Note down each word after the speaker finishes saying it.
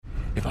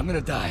I'm gonna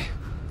die.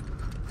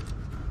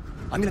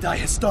 I'm gonna die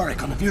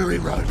historic on the Fury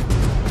Road.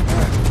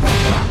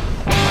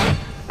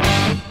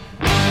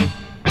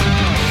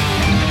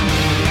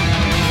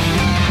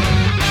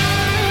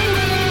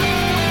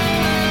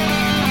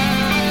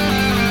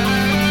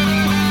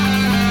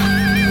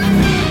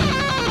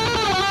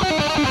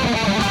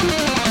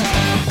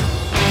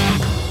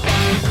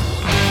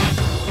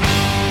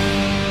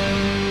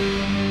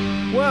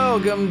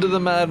 Welcome to the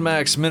Mad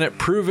Max Minute,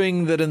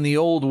 proving that in the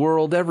old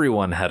world,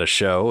 everyone had a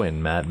show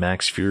in Mad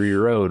Max Fury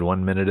Road,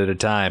 1 minute at a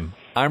time.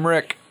 I'm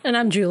Rick. And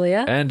I'm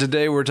Julia. And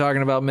today we're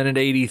talking about minute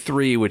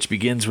 83, which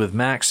begins with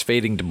Max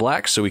fading to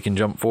black so we can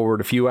jump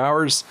forward a few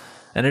hours.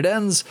 And it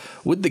ends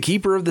with the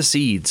Keeper of the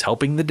Seeds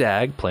helping the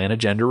DAG plan a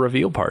gender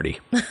reveal party.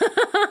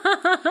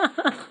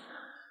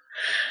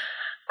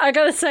 I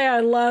gotta say,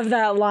 I love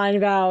that line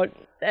about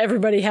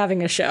everybody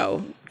having a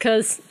show.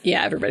 Because,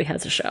 yeah, everybody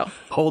has a show.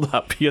 Hold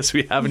up, because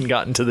we haven't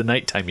gotten to the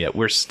nighttime yet.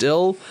 We're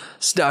still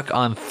stuck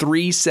on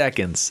 3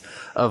 seconds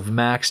of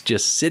Max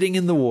just sitting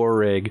in the war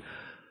rig,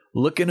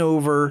 looking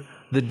over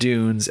the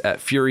dunes at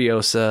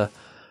Furiosa,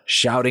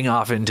 shouting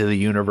off into the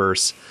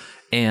universe.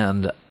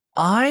 And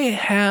I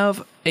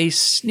have a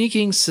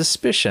sneaking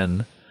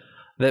suspicion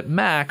that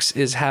Max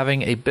is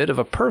having a bit of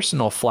a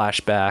personal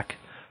flashback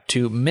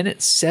to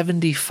minute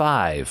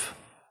 75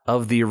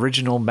 of the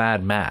original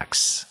Mad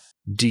Max.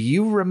 Do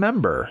you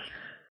remember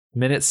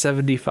minute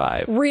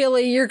 75?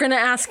 Really? You're going to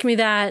ask me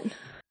that? No.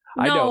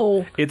 I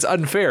know. It's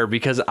unfair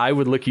because I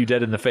would look you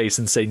dead in the face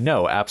and say,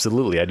 no,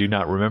 absolutely, I do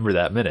not remember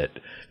that minute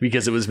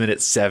because it was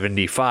minute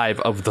 75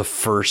 of the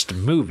first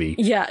movie.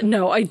 Yeah,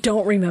 no, I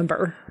don't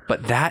remember.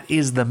 But that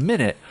is the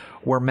minute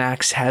where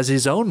Max has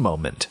his own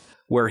moment,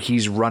 where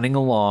he's running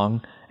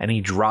along and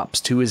he drops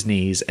to his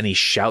knees and he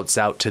shouts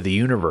out to the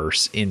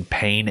universe in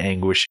pain,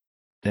 anguish,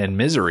 and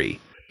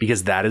misery.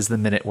 Because that is the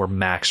minute where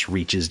Max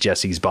reaches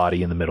Jesse's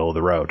body in the middle of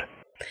the road.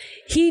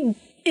 He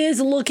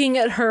is looking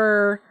at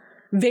her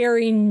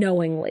very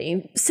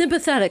knowingly,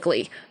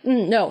 sympathetically.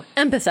 No,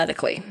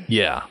 empathetically.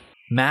 Yeah.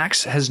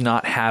 Max has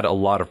not had a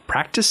lot of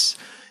practice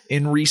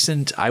in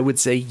recent, I would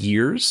say,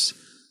 years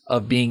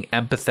of being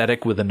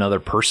empathetic with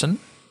another person.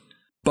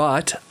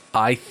 But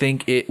I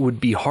think it would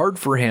be hard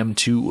for him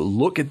to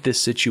look at this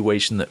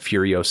situation that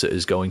Furiosa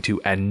is going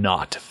to and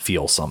not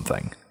feel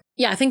something.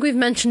 Yeah, I think we've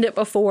mentioned it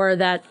before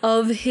that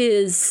of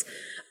his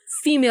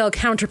female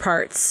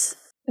counterparts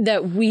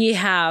that we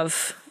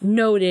have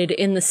noted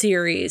in the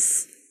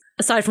series,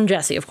 aside from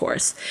Jesse, of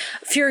course,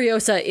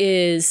 Furiosa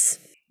is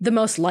the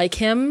most like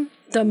him,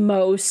 the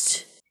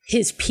most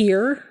his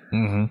peer.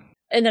 Mm-hmm.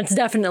 And that's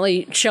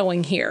definitely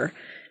showing here.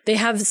 They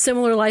have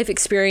similar life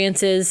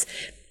experiences,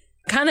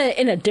 kind of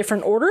in a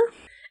different order.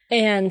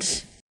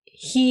 And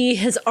he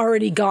has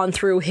already gone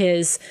through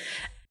his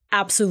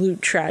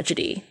absolute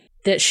tragedy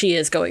that she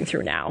is going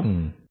through now.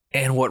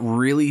 And what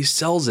really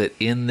sells it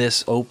in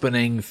this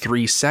opening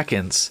 3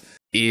 seconds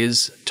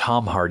is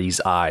Tom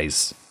Hardy's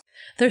eyes.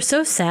 They're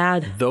so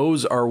sad.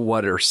 Those are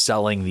what are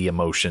selling the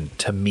emotion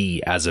to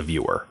me as a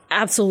viewer.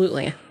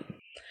 Absolutely.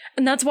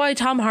 And that's why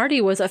Tom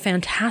Hardy was a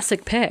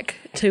fantastic pick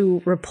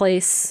to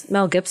replace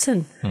Mel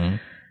Gibson.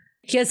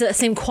 He has that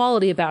same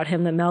quality about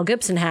him that Mel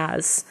Gibson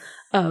has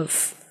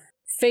of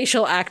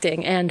facial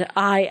acting and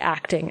eye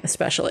acting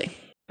especially.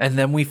 And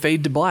then we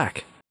fade to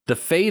black. The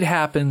fade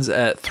happens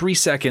at 3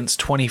 seconds,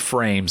 20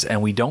 frames,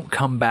 and we don't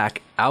come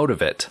back out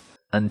of it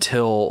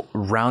until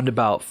round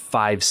about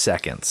 5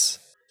 seconds.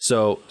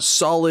 So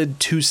solid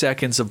 2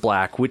 seconds of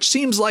black, which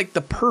seems like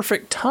the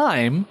perfect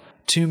time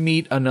to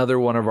meet another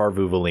one of our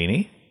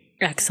Vuvolini.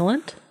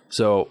 Excellent.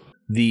 So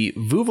the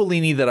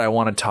Vuvolini that I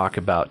want to talk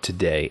about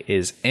today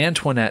is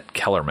Antoinette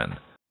Kellerman.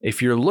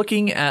 If you're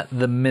looking at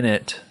the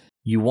minute,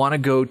 you want to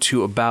go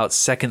to about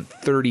second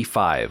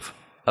 35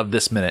 of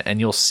this minute, and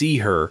you'll see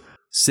her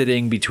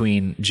sitting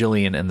between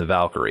Jillian and the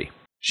Valkyrie.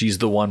 She's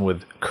the one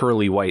with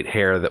curly white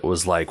hair that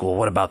was like, well,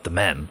 what about the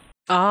men?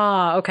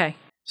 Ah, okay.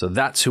 So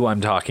that's who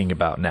I'm talking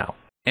about now.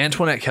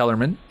 Antoinette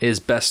Kellerman is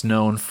best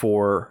known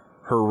for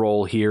her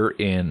role here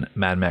in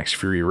Mad Max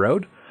Fury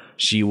Road.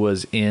 She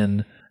was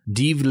in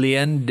Die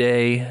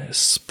Fliehende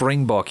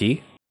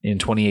Springbocke in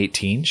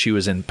 2018. She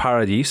was in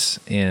Paradis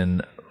in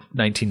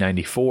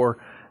 1994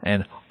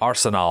 and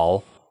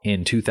Arsenal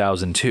in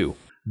 2002.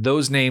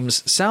 Those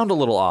names sound a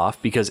little off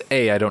because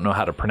A, I don't know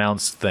how to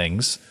pronounce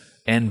things,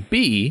 and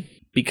B,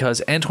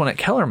 because Antoinette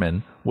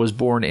Kellerman was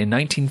born in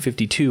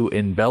 1952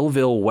 in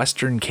Belleville,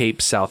 Western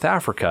Cape, South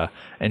Africa,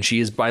 and she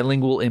is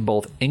bilingual in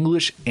both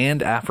English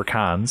and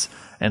Afrikaans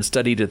and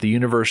studied at the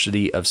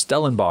University of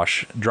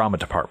Stellenbosch Drama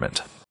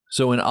Department.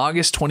 So in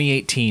August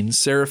 2018,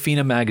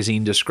 Serafina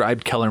magazine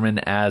described Kellerman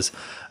as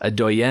a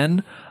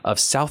doyenne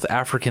of South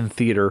African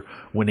theater,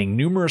 winning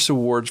numerous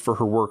awards for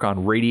her work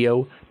on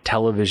radio,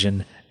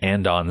 television,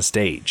 and on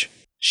stage.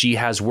 She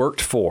has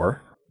worked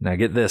for, now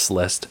get this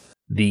list,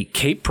 the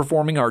Cape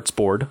Performing Arts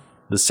Board,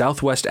 the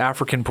Southwest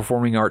African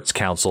Performing Arts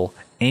Council,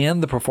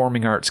 and the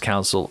Performing Arts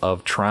Council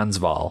of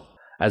Transvaal,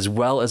 as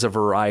well as a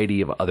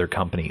variety of other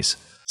companies.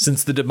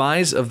 Since the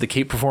demise of the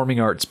Cape Performing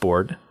Arts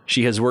Board,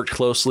 she has worked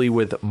closely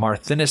with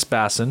Marthinus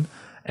Basson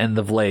and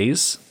the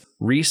Vlays,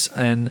 Reese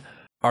and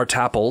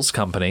Artapel's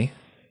company.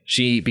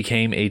 She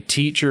became a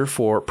teacher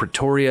for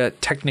Pretoria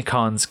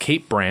Technicon's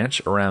Cape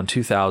branch around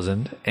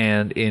 2000,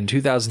 and in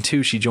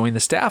 2002 she joined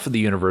the staff of the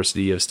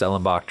University of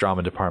Stellenbosch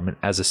Drama Department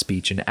as a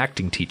speech and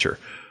acting teacher.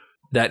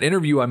 That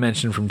interview I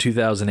mentioned from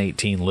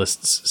 2018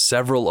 lists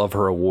several of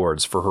her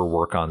awards for her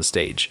work on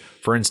stage.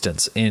 For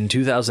instance, in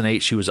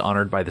 2008 she was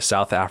honored by the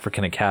South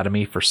African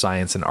Academy for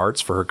Science and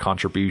Arts for her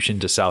contribution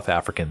to South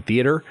African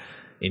theater.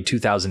 In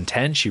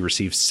 2010 she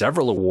received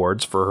several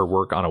awards for her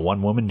work on a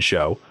one-woman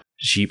show.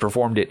 She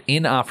performed it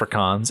in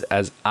Afrikaans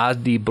as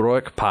Adi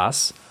Broek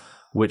Pas,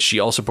 which she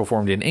also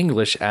performed in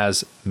English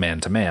as Man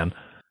to Man.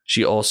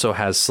 She also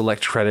has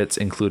select credits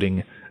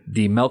including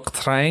Die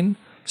Melktrein,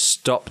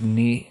 Stop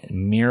Nie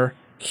Meer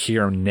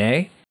Hier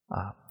Nee,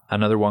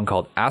 another one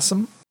called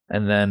Assem,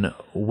 and then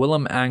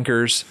Willem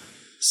Anker's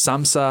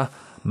Samsa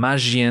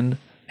Magien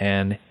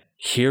and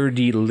Hier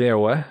die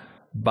Leeuwe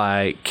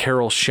by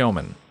Carol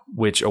Showman,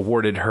 which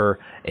awarded her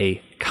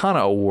a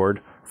Kana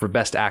Award for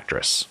Best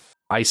Actress.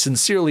 I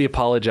sincerely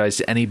apologize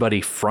to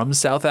anybody from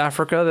South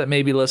Africa that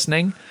may be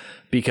listening,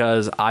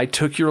 because I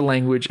took your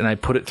language and I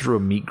put it through a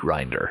meat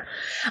grinder.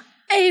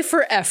 A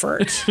for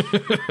effort.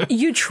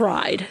 You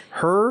tried.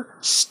 Her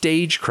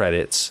stage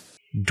credits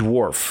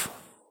dwarf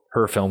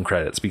her film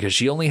credits because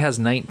she only has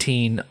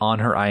 19 on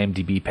her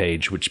IMDb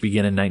page, which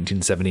begin in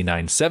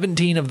 1979.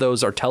 17 of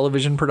those are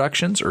television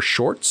productions or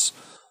shorts.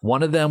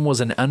 One of them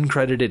was an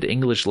uncredited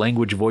English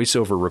language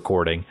voiceover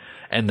recording,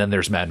 and then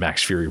there's Mad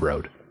Max Fury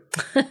Road.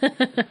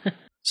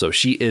 So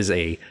she is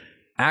a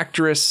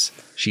actress,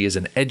 she is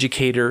an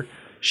educator,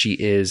 she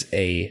is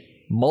a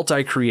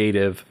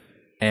multi-creative,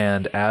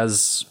 and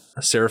as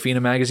Serafina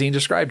magazine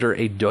described her,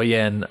 a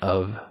doyenne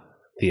of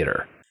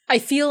theater. I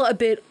feel a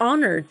bit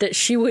honored that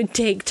she would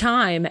take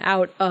time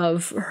out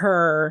of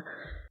her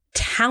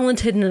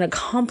talented and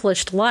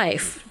accomplished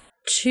life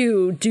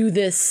to do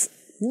this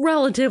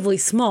relatively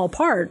small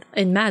part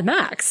in Mad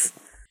Max.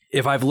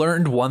 If I've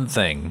learned one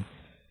thing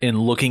in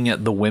looking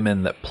at the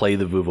women that play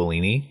the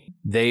Vuvolini,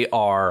 they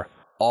are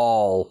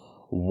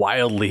all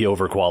wildly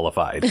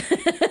overqualified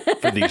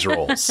for these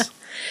roles.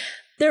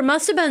 There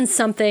must have been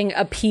something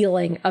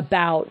appealing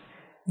about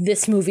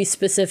this movie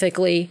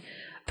specifically.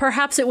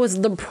 Perhaps it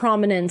was the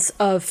prominence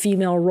of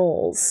female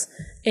roles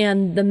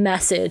and the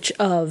message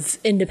of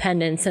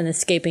independence and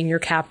escaping your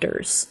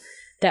captors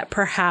that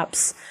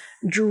perhaps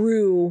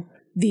drew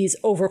these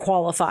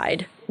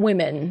overqualified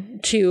women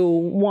to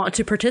want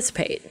to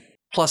participate.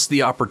 Plus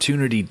the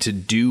opportunity to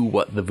do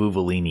what the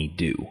Vuvolini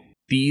do.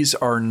 These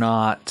are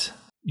not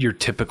your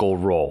typical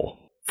role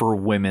for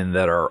women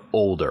that are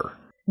older.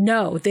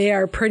 No, they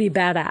are pretty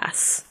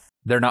badass.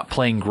 They're not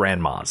playing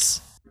grandmas,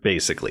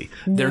 basically.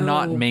 No. They're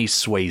not Mae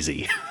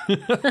Swayze.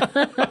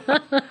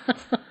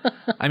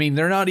 I mean,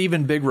 they're not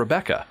even Big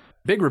Rebecca.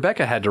 Big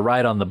Rebecca had to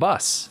ride on the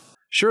bus.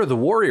 Sure, the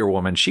warrior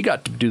woman, she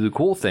got to do the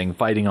cool thing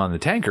fighting on the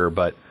tanker,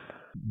 but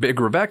Big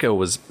Rebecca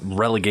was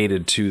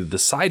relegated to the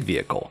side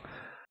vehicle.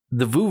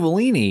 The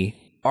Vuvolini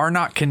are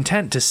not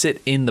content to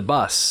sit in the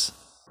bus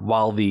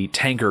while the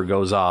tanker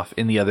goes off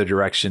in the other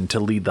direction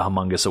to lead the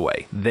Humongous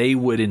away. They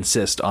would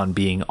insist on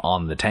being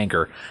on the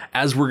tanker,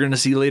 as we're going to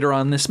see later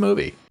on in this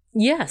movie.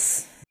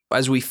 Yes.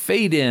 As we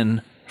fade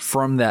in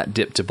from that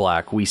dip to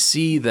black, we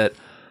see that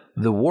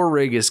the war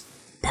rig is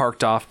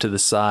parked off to the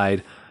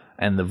side,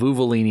 and the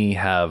Vuvolini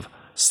have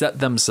set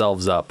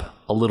themselves up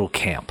a little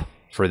camp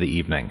for the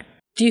evening.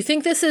 Do you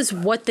think this is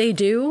what they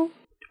do?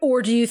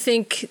 Or do you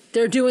think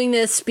they're doing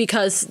this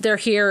because they're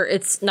here,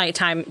 it's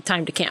nighttime,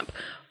 time to camp,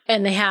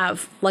 and they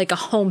have like a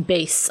home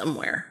base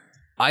somewhere?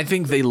 I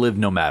think they live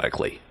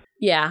nomadically.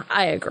 Yeah,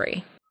 I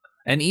agree.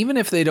 And even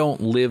if they don't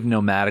live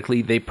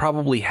nomadically, they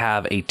probably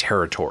have a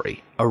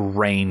territory, a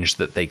range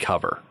that they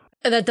cover.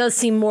 That does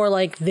seem more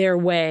like their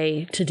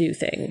way to do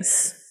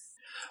things.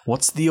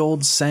 What's the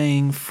old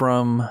saying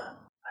from,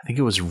 I think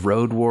it was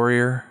Road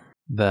Warrior,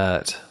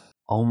 that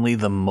only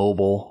the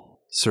mobile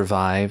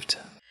survived?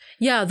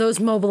 Yeah, those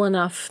mobile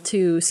enough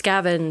to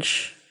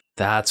scavenge.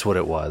 That's what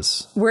it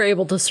was. Were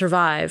able to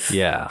survive.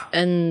 Yeah.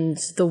 And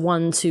the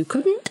ones who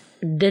couldn't,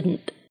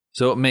 didn't.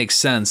 So it makes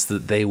sense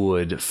that they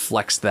would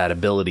flex that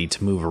ability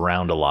to move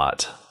around a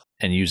lot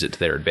and use it to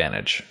their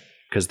advantage.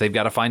 Because they've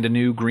got to find a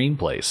new green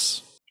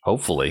place.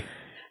 Hopefully.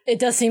 It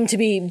does seem to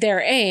be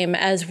their aim,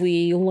 as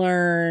we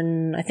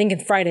learn, I think in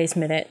Friday's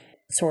Minute,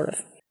 sort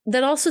of.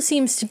 That also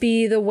seems to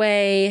be the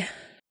way...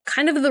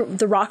 kind of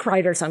the Rock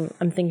Riders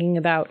I'm thinking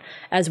about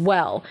as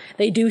well.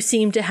 They do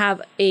seem to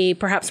have a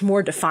perhaps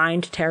more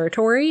defined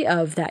territory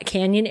of that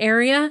canyon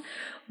area,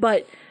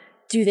 but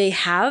do they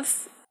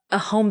have a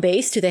home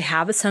base? Do they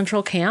have a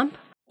central camp?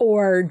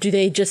 Or do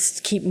they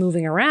just keep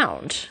moving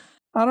around?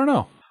 I don't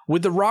know.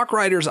 With the Rock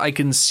Riders, I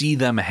can see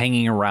them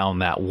hanging around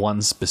that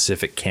one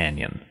specific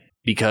canyon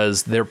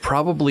because there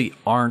probably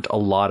aren't a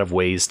lot of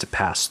ways to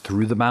pass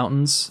through the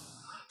mountains.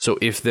 So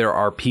if there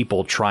are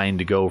people trying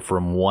to go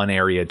from one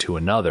area to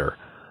another,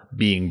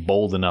 being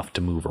bold enough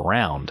to move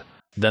around,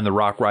 then the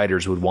Rock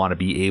Riders would want to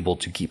be able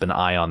to keep an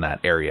eye on that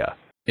area.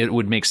 it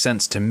would make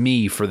sense to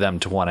me for them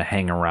to want to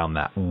hang around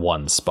that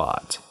one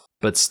spot,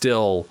 but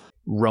still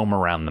roam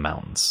around the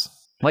mountains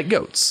like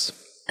goats.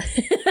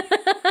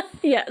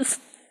 Yes,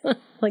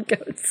 like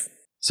goats.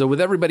 So with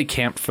everybody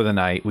camped for the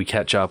night, we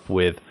catch up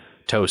with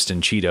Toast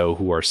and Cheeto,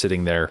 who are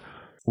sitting there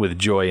with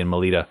Joy and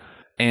Melita.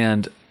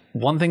 And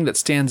one thing that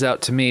stands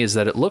out to me is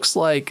that it looks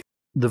like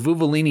the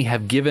Vuvolini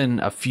have given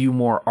a few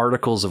more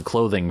articles of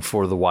clothing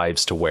for the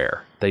wives to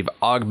wear. They've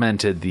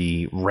augmented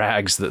the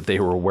rags that they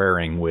were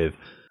wearing with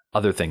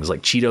other things,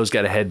 like Cheeto's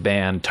got a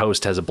headband,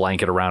 Toast has a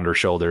blanket around her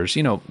shoulders.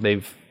 You know,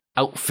 they've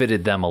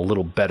outfitted them a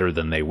little better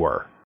than they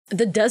were.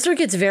 The desert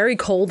gets very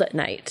cold at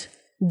night.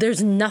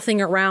 There's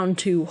nothing around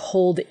to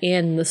hold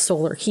in the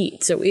solar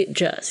heat, so it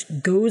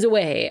just goes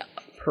away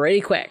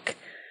pretty quick.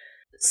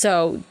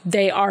 So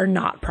they are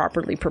not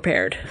properly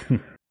prepared.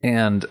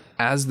 And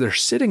as they're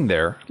sitting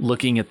there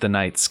looking at the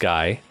night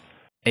sky,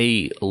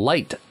 a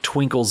light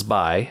twinkles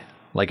by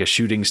like a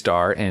shooting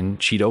star, and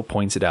Cheeto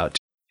points it out.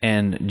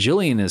 And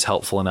Jillian is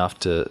helpful enough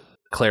to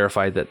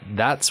clarify that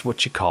that's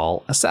what you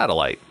call a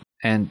satellite.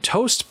 And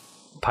Toast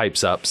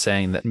pipes up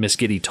saying that Miss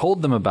Giddy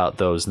told them about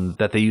those and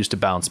that they used to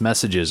bounce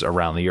messages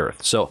around the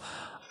Earth. So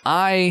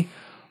I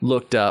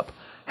looked up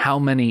how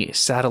many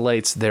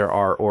satellites there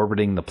are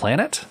orbiting the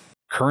planet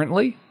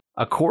currently.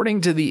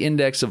 According to the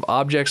Index of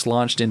Objects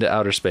Launched into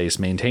Outer Space,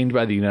 maintained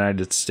by the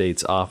United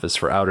States Office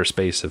for Outer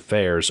Space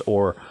Affairs,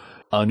 or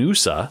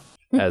UNUSA,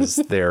 as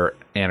their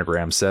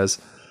anagram says,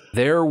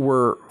 there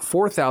were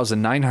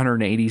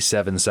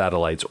 4,987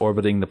 satellites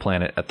orbiting the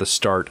planet at the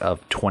start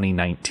of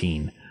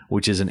 2019,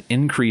 which is an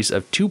increase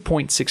of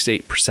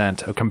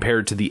 2.68%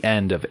 compared to the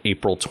end of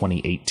April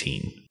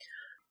 2018.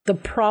 The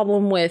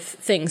problem with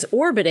things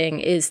orbiting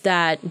is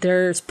that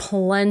there's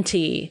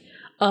plenty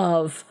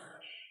of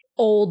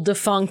old,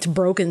 defunct,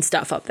 broken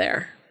stuff up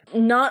there.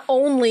 Not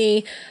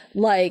only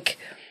like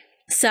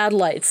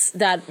satellites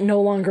that no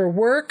longer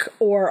work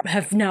or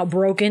have now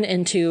broken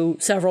into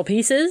several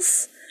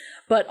pieces,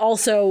 but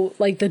also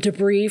like the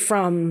debris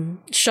from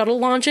shuttle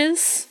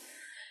launches,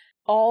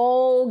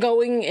 all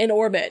going in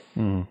orbit.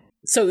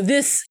 So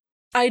this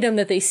item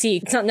that they see,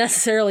 it's not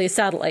necessarily a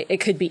satellite.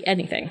 It could be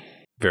anything.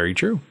 Very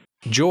true.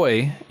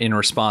 Joy, in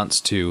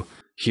response to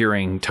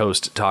hearing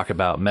Toast talk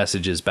about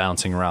messages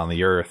bouncing around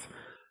the Earth,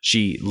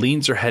 she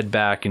leans her head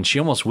back and she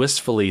almost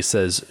wistfully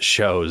says,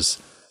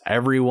 shows.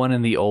 Everyone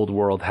in the old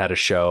world had a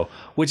show,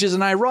 which is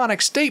an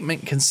ironic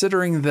statement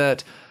considering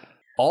that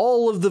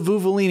all of the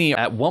Vuvolini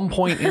at one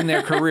point in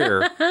their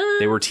career,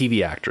 they were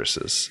TV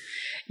actresses.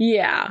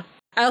 Yeah.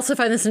 I also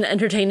find this an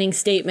entertaining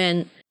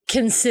statement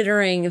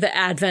considering the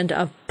advent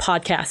of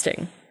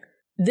podcasting.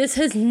 This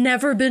has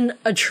never been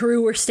a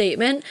truer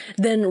statement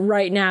than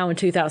right now in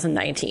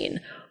 2019.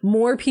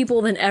 More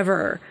people than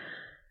ever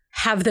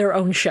have their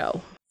own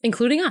show,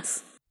 including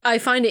us. I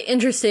find it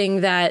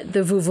interesting that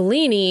the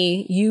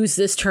Vuvolini use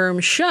this term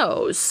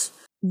shows.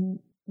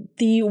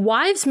 The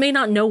wives may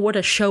not know what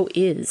a show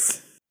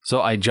is.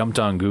 So I jumped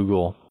on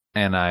Google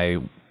and I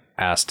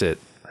asked it,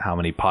 how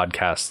many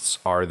podcasts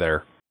are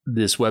there?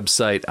 This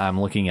website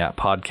I'm looking at,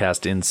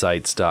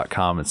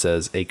 podcastinsights.com, it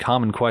says a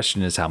common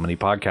question is how many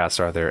podcasts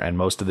are there? And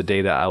most of the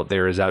data out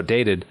there is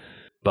outdated,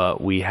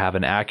 but we have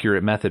an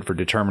accurate method for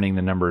determining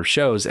the number of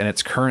shows, and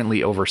it's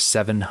currently over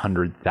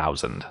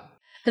 700,000.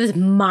 That is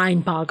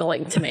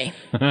mind-boggling to me.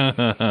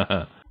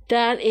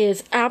 That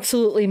is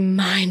absolutely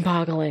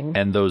mind-boggling.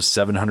 And those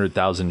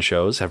 700,000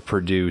 shows have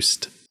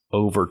produced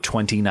over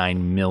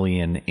 29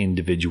 million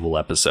individual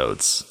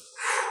episodes.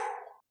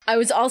 I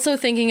was also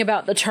thinking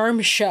about the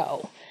term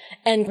show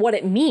and what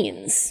it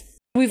means.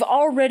 We've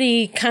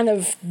already kind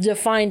of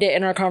defined it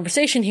in our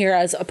conversation here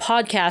as a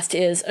podcast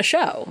is a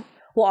show.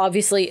 Well,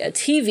 obviously a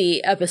TV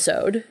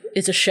episode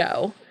is a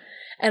show.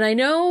 And I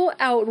know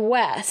out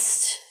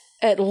west,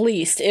 at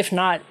least, if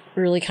not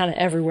really kind of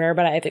everywhere,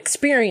 but I've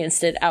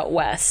experienced it out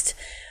west,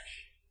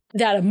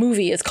 that a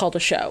movie is called a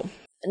show.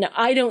 Now,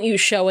 I don't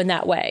use show in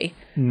that way.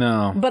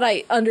 No. But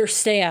I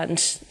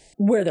understand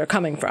where they're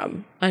coming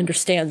from. I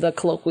understand the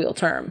colloquial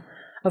term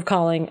of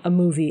calling a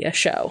movie a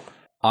show.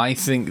 I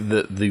think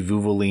that the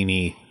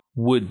Vuvolini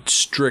would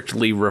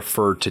strictly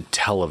refer to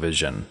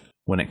television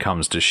when it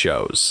comes to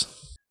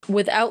shows.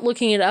 Without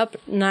looking it up,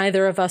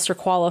 neither of us are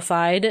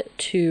qualified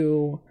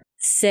to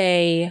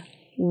say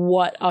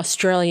what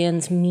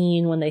Australians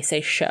mean when they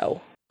say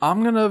show.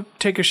 I'm going to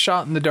take a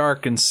shot in the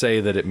dark and say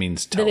that it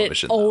means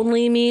television. That it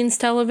only means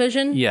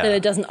television? Yeah. That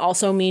it doesn't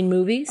also mean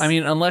movies? I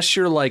mean, unless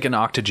you're like an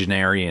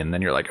octogenarian,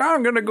 then you're like,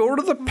 I'm going to go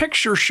to the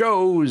picture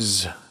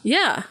shows.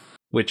 Yeah.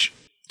 Which,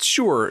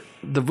 sure,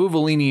 the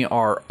Vuvolini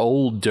are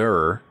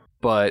older,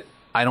 but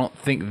I don't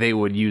think they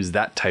would use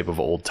that type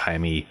of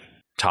old-timey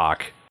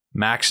talk.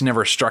 Max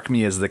never struck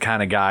me as the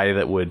kind of guy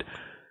that would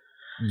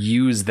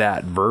use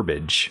that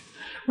verbiage.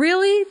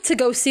 Really? To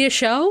go see a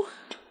show?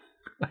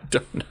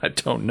 I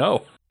don't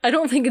know. I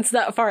don't think it's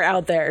that far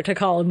out there to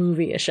call a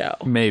movie a show.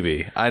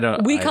 Maybe.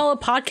 We call a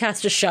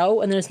podcast a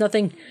show, and there's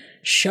nothing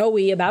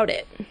showy about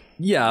it.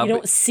 Yeah. You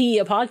don't see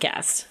a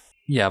podcast.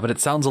 Yeah, but it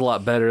sounds a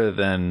lot better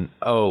than,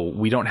 oh,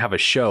 we don't have a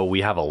show,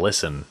 we have a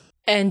listen.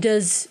 And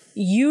does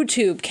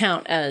YouTube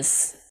count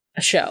as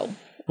a show?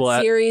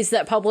 Well, Series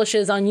that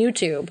publishes on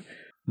YouTube.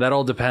 that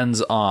all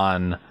depends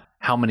on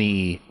how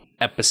many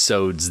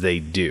episodes they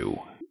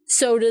do.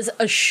 So does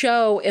a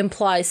show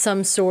imply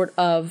some sort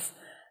of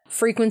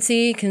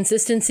frequency,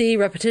 consistency,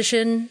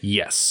 repetition?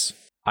 Yes.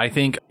 I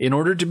think in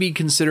order to be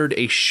considered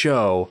a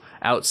show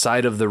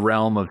outside of the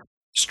realm of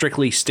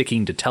strictly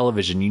sticking to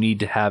television, you need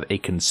to have a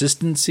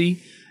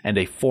consistency and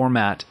a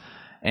format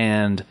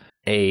and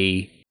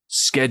a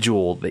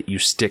schedule that you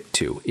stick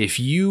to. If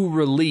you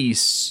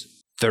release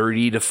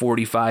 30 to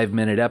 45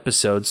 minute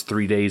episodes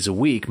 3 days a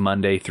week,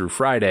 Monday through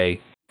Friday,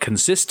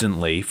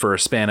 consistently for a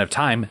span of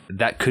time,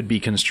 that could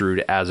be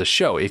construed as a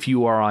show. If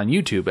you are on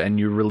YouTube and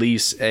you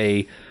release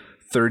a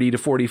 30 to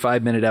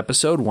 45 minute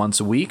episode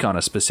once a week on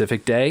a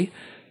specific day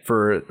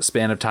for a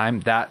span of time,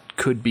 that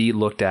could be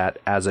looked at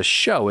as a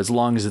show, as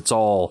long as it's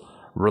all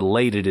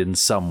related in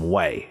some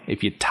way,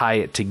 if you tie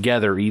it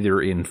together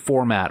either in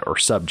format or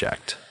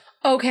subject.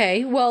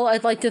 Okay, well,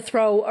 I'd like to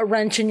throw a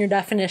wrench in your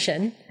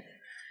definition.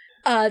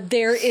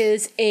 There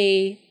is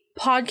a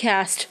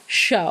podcast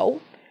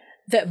show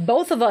that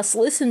both of us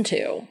listen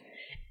to.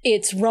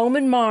 It's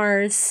Roman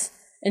Mars,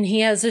 and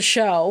he has a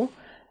show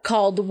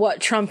called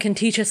What Trump Can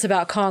Teach Us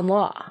About Con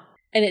Law.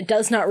 And it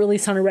does not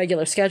release on a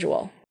regular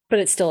schedule, but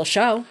it's still a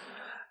show.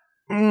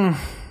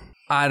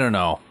 I don't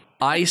know.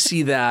 I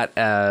see that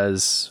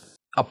as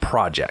a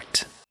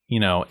project. You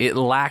know, it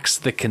lacks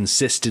the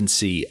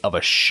consistency of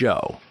a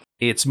show.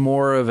 It's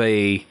more of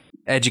a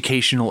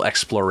educational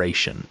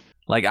exploration.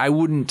 Like, I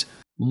wouldn't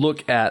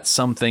look at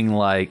something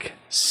like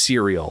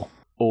Serial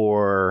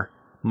or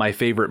My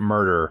Favorite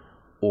Murder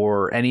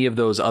or any of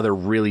those other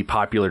really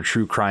popular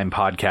true crime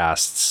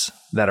podcasts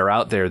that are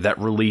out there that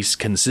release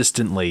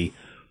consistently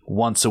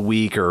once a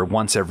week or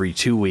once every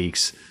 2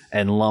 weeks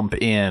and lump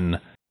in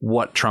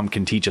What Trump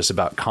Can Teach Us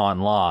About Con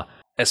Law,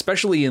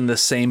 especially in the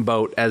same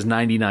boat as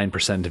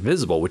 99%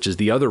 Invisible, which is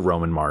the other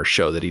Roman Mars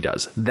show that he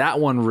does. That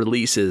one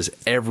releases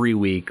every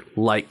week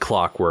like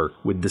clockwork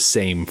with the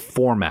same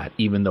format,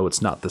 even though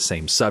it's not the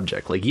same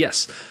subject. Like,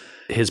 yes,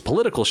 his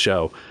political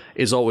show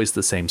is always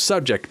the same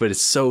subject, but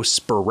it's so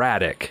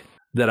sporadic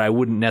that I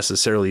wouldn't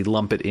necessarily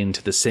lump it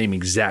into the same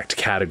exact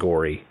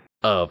category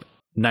of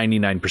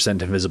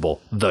 99%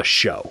 Invisible, the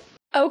show.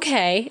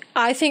 Okay,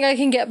 I think I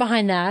can get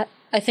behind that.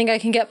 I think I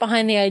can get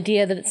behind the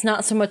idea that it's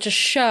not so much a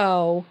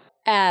show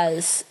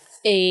as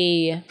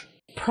a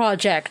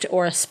project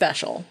or a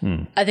special.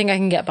 I think I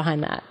can get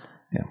behind that.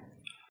 Yeah.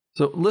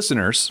 So,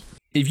 listeners,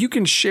 if you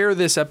can share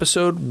this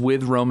episode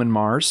with Roman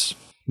Mars,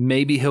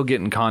 maybe he'll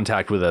get in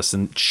contact with us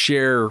and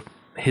share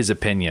his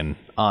opinion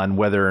on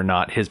whether or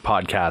not his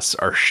podcasts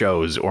are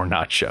shows or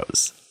not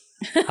shows.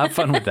 Have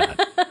fun with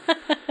that.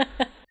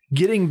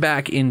 Getting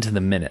back into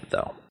the minute,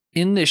 though.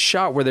 In this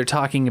shot where they're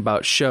talking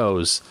about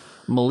shows,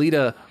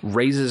 Melita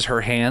raises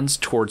her hands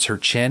towards her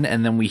chin,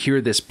 and then we hear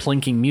this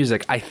plinking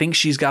music. I think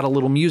she's got a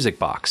little music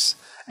box,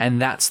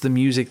 and that's the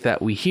music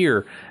that we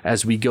hear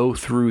as we go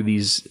through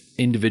these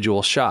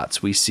individual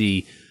shots. We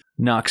see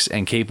Nux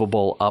and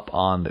Capable up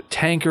on the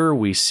tanker.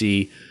 We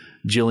see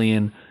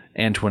Jillian,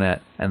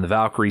 Antoinette, and the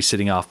Valkyrie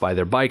sitting off by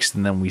their bikes,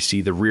 and then we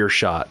see the rear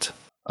shot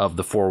of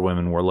the four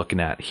women we're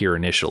looking at here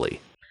initially.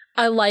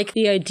 I like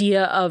the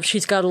idea of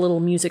she's got a little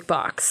music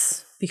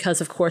box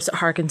because, of course, it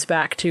harkens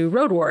back to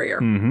Road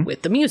Warrior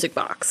with the music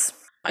box.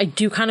 I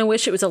do kind of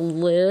wish it was a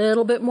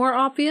little bit more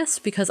obvious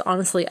because,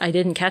 honestly, I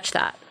didn't catch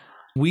that.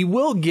 We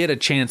will get a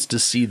chance to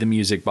see the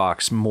music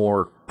box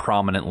more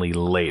prominently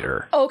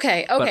later.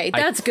 Okay,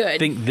 that's good. I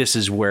think this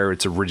is where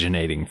it's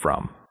originating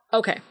from.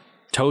 Okay.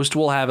 Toast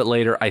will have it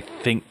later. I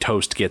think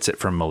Toast gets it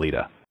from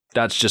Melita.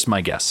 That's just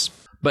my guess.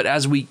 But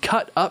as we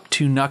cut up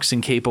to Nux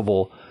and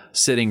Capable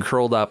sitting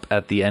curled up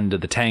at the end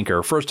of the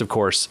tanker, first, of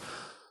course,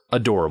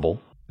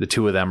 adorable. The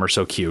two of them are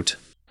so cute.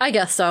 I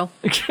guess so.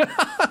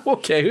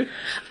 Okay.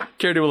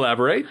 Care to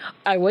elaborate?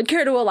 I would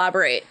care to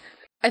elaborate.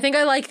 I think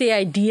I like the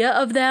idea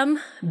of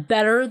them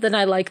better than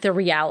I like the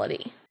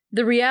reality.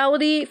 The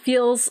reality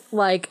feels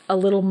like a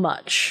little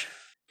much.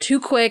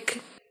 Too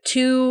quick,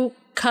 too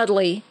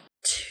cuddly,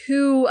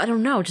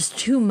 just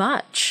too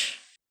much.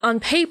 On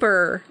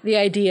paper, the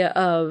idea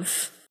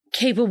of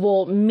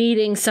Capable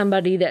meeting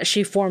somebody that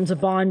she forms a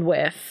bond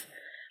with,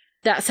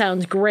 that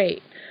sounds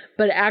great.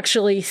 But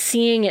actually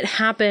seeing it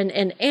happen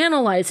and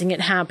analyzing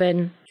it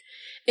happen,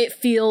 it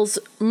feels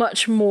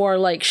much more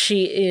like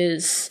she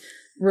is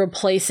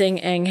replacing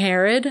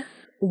Angharad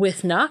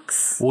with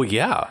Nux. Well,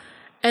 yeah.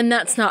 And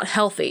that's not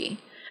healthy.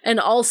 And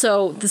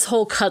also, this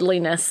whole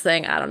cuddliness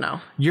thing, I don't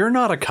know. You're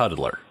not a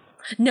cuddler.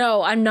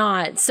 No, I'm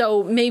not.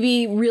 So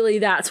maybe really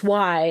that's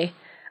why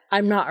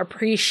I'm not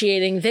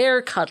appreciating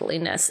their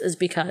cuddliness, is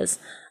because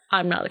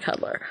I'm not a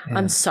cuddler. Yeah.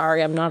 I'm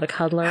sorry, I'm not a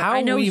cuddler. How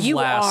I know we've you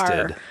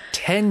lasted are.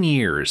 10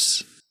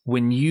 years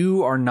when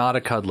you are not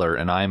a cuddler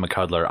and I am a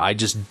cuddler. I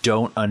just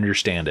don't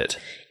understand it.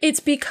 It's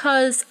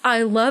because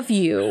I love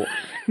you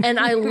and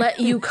I let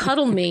you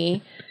cuddle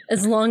me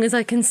as long as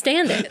I can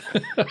stand it.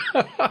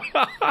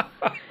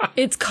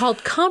 It's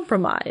called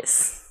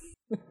compromise.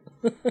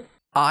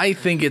 I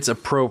think it's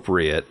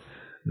appropriate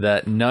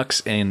that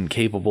Nux and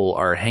Capable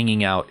are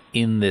hanging out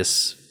in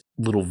this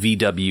little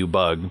VW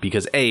bug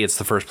because A, it's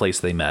the first place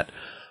they met,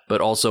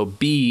 but also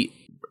B,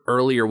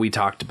 earlier we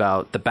talked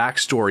about the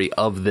backstory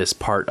of this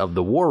part of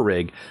the war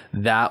rig.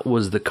 That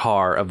was the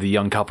car of the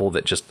young couple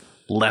that just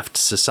left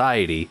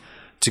society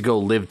to go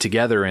live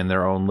together in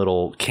their own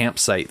little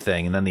campsite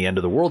thing. And then the end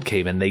of the world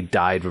came and they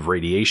died of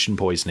radiation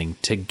poisoning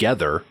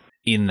together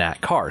in that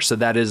car. So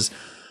that is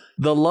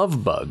the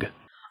love bug.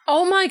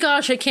 Oh my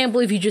gosh, I can't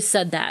believe you just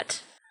said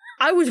that.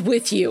 I was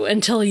with you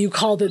until you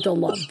called it the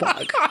love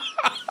bug.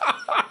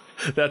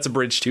 That's a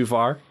bridge too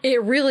far.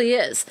 It really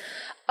is.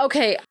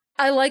 Okay,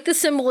 I like the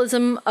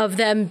symbolism of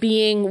them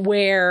being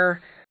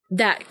where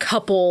that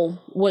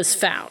couple was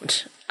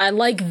found. I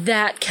like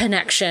that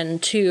connection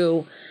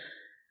to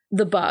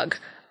the bug.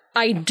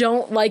 I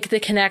don't like the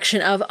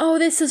connection of, oh,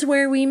 this is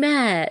where we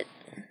met.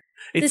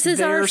 This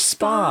is our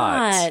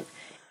spot.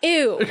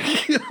 Ew.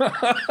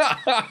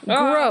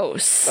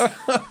 Gross.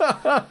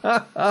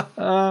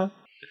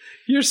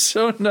 You're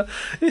so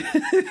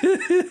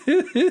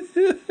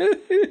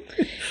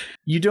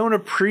you don't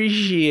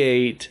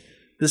appreciate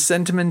the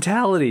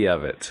sentimentality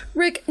of it.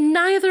 Rick,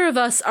 neither of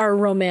us are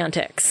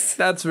romantics.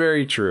 That's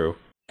very true.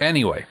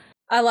 Anyway,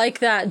 I like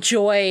that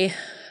Joy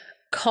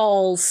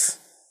calls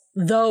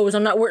those.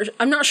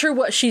 I'm not sure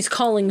what she's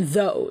calling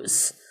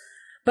those,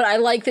 but I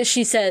like that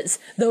she says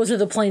those are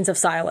the planes of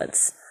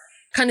silence,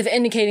 kind of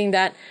indicating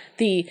that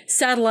the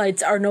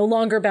satellites are no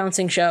longer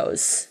bouncing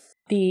shows.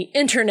 The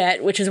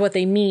internet, which is what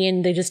they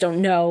mean, they just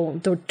don't know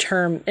the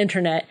term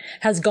internet,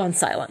 has gone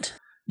silent.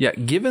 Yeah,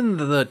 given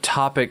the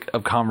topic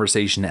of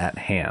conversation at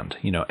hand,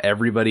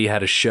 everybody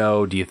had a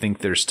show. Do you think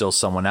there's still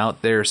someone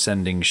out there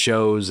sending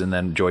shows? And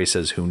then Joy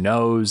says, who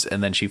knows?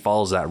 And then she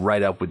follows that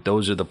right up with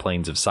those are the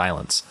planes of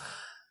silence.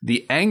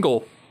 The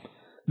angle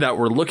that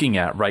we're looking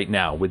at right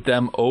now, with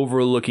them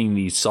overlooking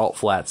these salt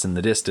flats in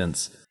the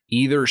distance,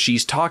 either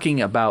she's talking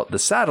about the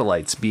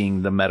satellites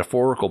being the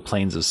metaphorical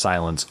planes of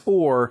silence,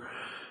 or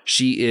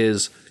she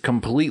is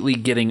completely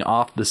getting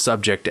off the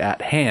subject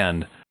at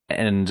hand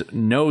and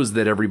knows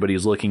that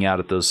everybody's looking out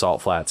at those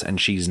salt flats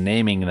and she's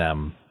naming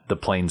them the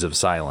planes of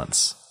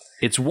silence.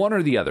 It's one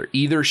or the other.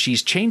 Either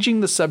she's changing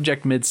the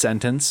subject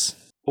mid-sentence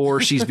or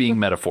she's being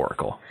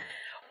metaphorical.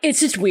 It's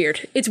just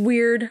weird. It's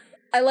weird.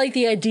 I like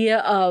the idea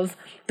of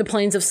the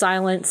planes of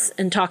silence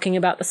and talking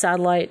about the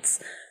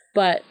satellites,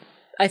 but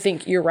I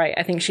think you're right.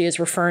 I think she is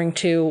referring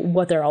to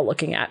what they're all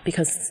looking at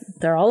because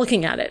they're all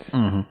looking at it.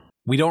 Mm-hmm.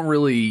 We don't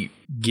really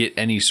get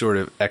any sort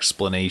of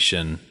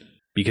explanation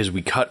because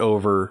we cut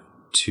over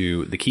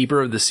to the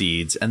Keeper of the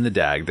Seeds and the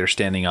Dag. They're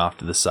standing off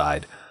to the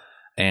side.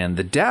 And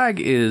the Dag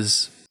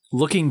is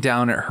looking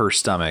down at her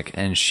stomach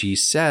and she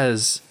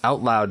says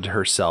out loud to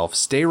herself,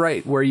 "Stay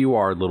right where you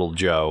are, little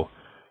Joe.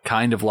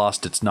 Kind of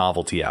lost its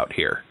novelty out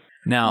here."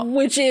 Now,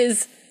 which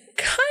is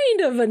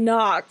kind of a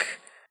knock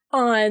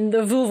on the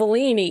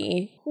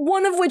Vuvolini,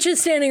 one of which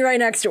is standing right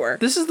next to her.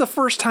 This is the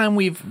first time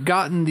we've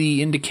gotten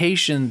the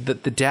indication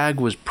that the Dag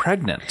was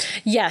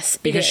pregnant. Yes,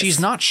 because she's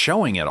not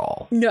showing it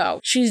all. No,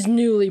 she's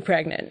newly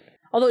pregnant.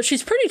 Although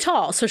she's pretty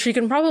tall, so she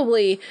can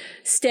probably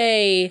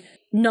stay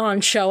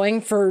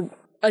non-showing for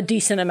a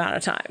decent amount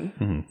of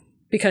time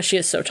because she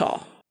is so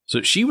tall.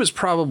 So she was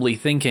probably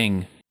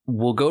thinking,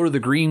 we'll go to the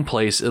green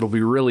place. It'll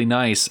be really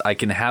nice. I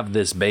can have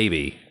this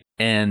baby.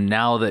 And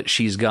now that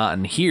she's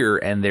gotten here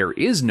and there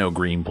is no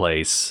green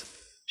place,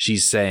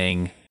 she's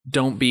saying,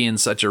 don't be in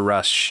such a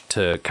rush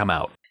to come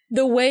out.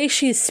 The way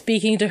she's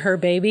speaking to her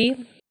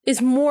baby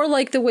is more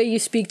like the way you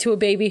speak to a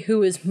baby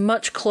who is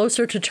much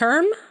closer to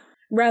term,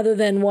 rather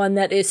than one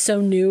that is so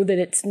new that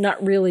it's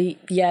not really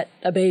yet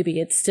a baby.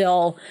 It's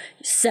still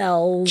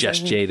cells.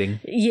 Gestating.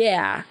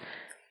 Yeah.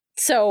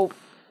 So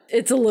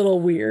it's a little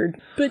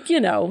weird, but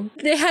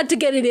they had to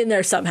get it in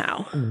there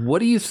somehow. What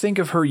do you think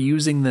of her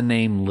using the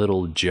name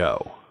Little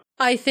Joe?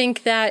 I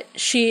think that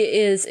she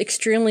is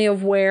extremely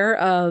aware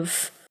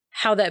of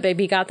how that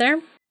baby got there.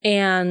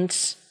 And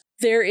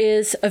there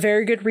is a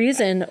very good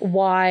reason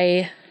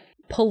why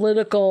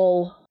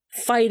political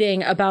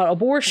fighting about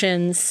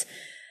abortions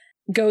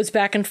goes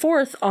back and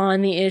forth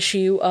on the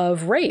issue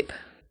of rape,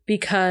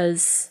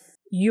 because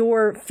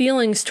your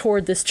feelings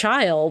toward this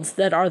child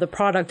that are the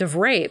product of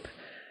rape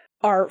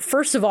are,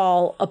 first of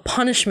all, a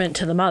punishment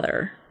to the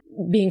mother,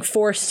 being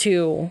forced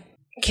to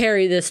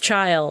carry this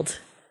child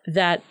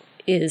that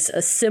is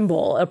a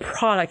symbol, a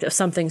product of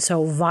something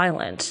so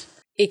violent.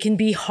 It can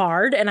be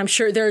hard, and I'm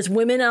sure there's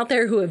women out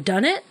there who have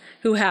done it,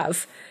 who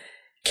have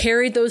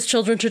carried those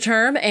children to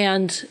term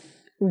and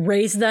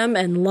raised them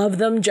and loved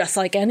them just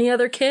like any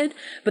other kid,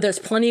 but there's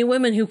plenty of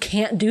women who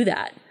can't do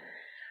that.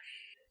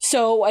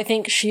 So I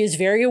think she is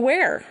very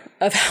aware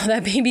of how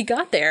that baby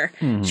got there.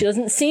 Mm-hmm. She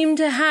doesn't seem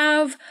to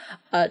have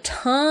a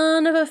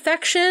ton of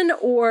affection,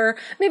 or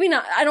maybe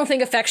not. I don't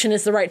think affection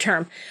is the right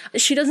term.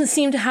 She doesn't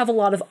seem to have a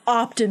lot of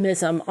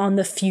optimism on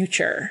the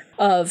future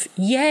of,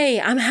 yay,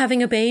 I'm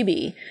having a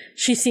baby.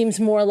 She seems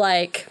more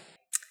like,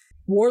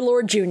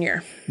 Warlord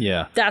Jr.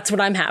 Yeah. That's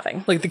what I'm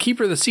having. Like the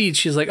Keeper of the Seeds,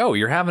 she's like, oh,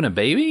 you're having a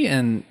baby?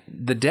 And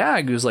the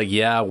Dag was like,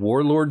 yeah,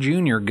 Warlord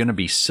Jr. gonna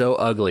be so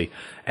ugly.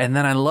 And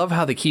then I love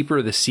how the Keeper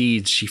of the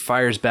Seeds, she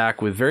fires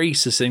back with very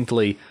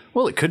succinctly,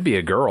 well, it could be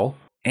a girl.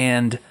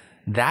 And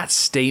that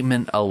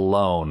statement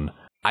alone,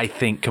 I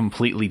think,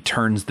 completely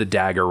turns the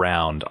Dag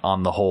around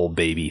on the whole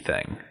baby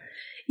thing.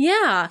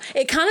 Yeah,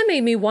 it kind of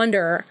made me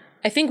wonder,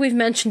 I think we've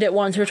mentioned it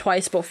once or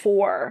twice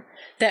before,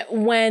 that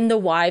when the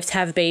wives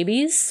have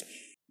babies,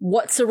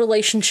 what's the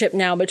relationship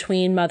now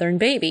between mother and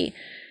baby?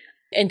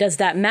 And does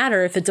that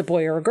matter if it's a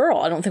boy or a girl?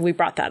 I don't think we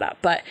brought that up.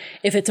 But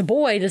if it's a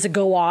boy, does it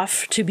go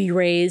off to be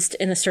raised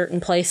in a certain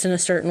place in a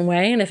certain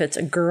way? And if it's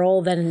a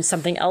girl, then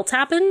something else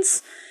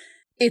happens?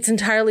 It's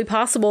entirely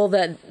possible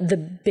that the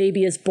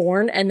baby is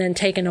born and then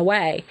taken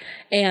away,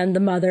 and the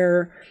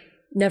mother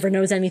never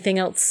knows anything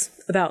else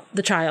about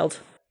the child.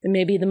 And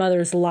maybe the mother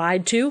is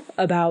lied to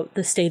about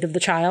the state of the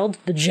child,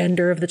 the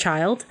gender of the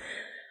child,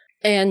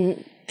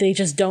 and they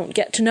just don't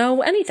get to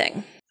know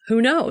anything.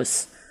 Who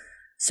knows?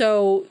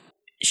 So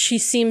she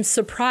seems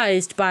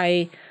surprised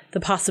by the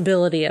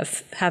possibility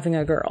of having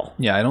a girl.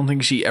 Yeah, I don't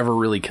think she ever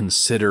really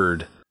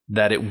considered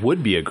that it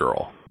would be a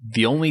girl.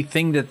 The only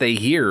thing that they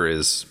hear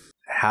is,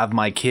 have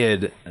my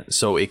kid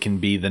so it can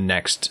be the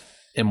next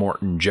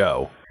Immortan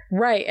Joe.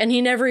 Right, and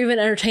he never even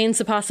entertains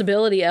the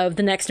possibility of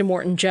the next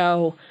Immortan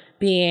Joe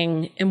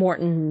being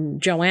Immortan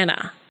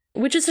Joanna,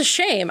 which is a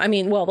shame. I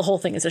mean, well, the whole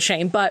thing is a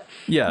shame, but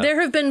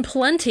there have been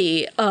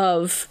plenty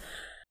of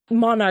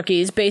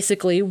monarchies,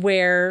 basically,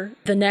 where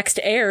the next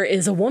heir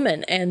is a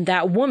woman, and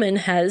that woman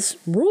has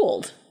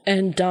ruled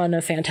and done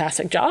a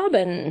fantastic job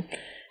and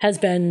has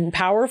been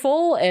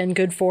powerful and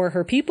good for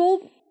her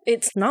people.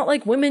 It's not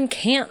like women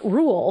can't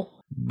rule.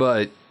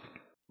 But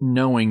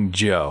knowing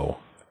Joe,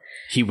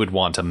 he would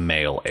want a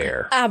male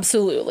heir.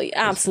 Absolutely,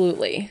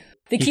 absolutely.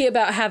 The key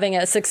about having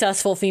a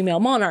successful female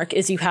monarch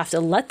is you have to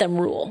let them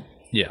rule.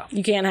 Yeah.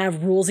 You can't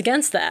have rules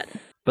against that.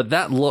 But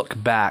that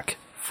look back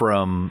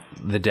from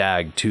the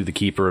Dag to the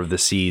Keeper of the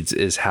Seeds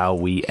is how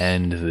we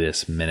end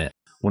this minute.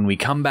 When we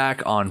come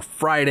back on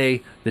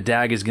Friday, the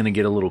Dag is going to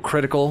get a little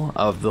critical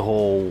of the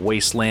whole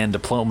wasteland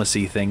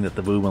diplomacy thing that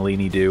the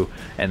Vumalini do,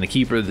 and the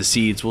Keeper of the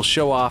Seeds will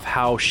show off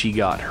how she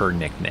got her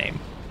nickname.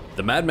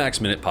 The Mad Max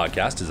Minute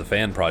podcast is a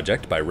fan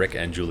project by Rick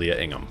and Julia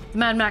Ingham. The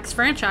Mad Max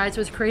franchise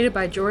was created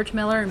by George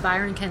Miller and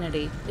Byron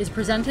Kennedy, is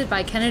presented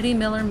by Kennedy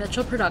Miller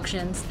Mitchell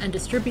Productions, and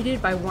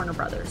distributed by Warner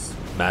Brothers.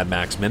 Mad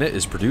Max Minute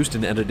is produced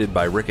and edited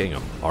by Rick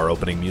Ingham. Our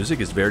opening music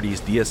is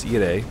Verdi's Dies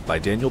Irae by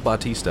Daniel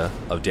Bautista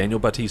of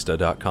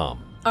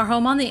danielbautista.com. Our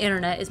home on the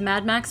internet is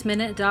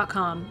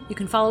madmaxminute.com. You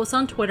can follow us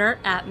on Twitter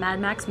at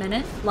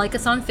madmaxminute, like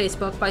us on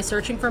Facebook by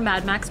searching for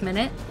Mad Max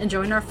Minute, and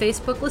join our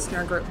Facebook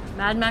listener group,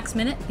 Mad Max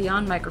Minute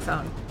Beyond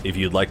Microphone. If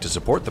you'd like to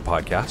support the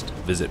podcast,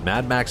 visit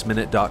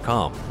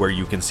madmaxminute.com, where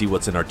you can see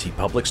what's in our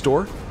TeePublic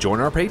store, join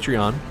our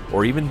Patreon,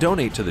 or even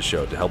donate to the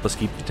show to help us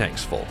keep the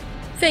tanks full.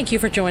 Thank you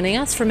for joining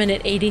us for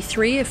Minute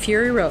 83 of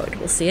Fury Road.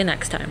 We'll see you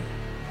next time.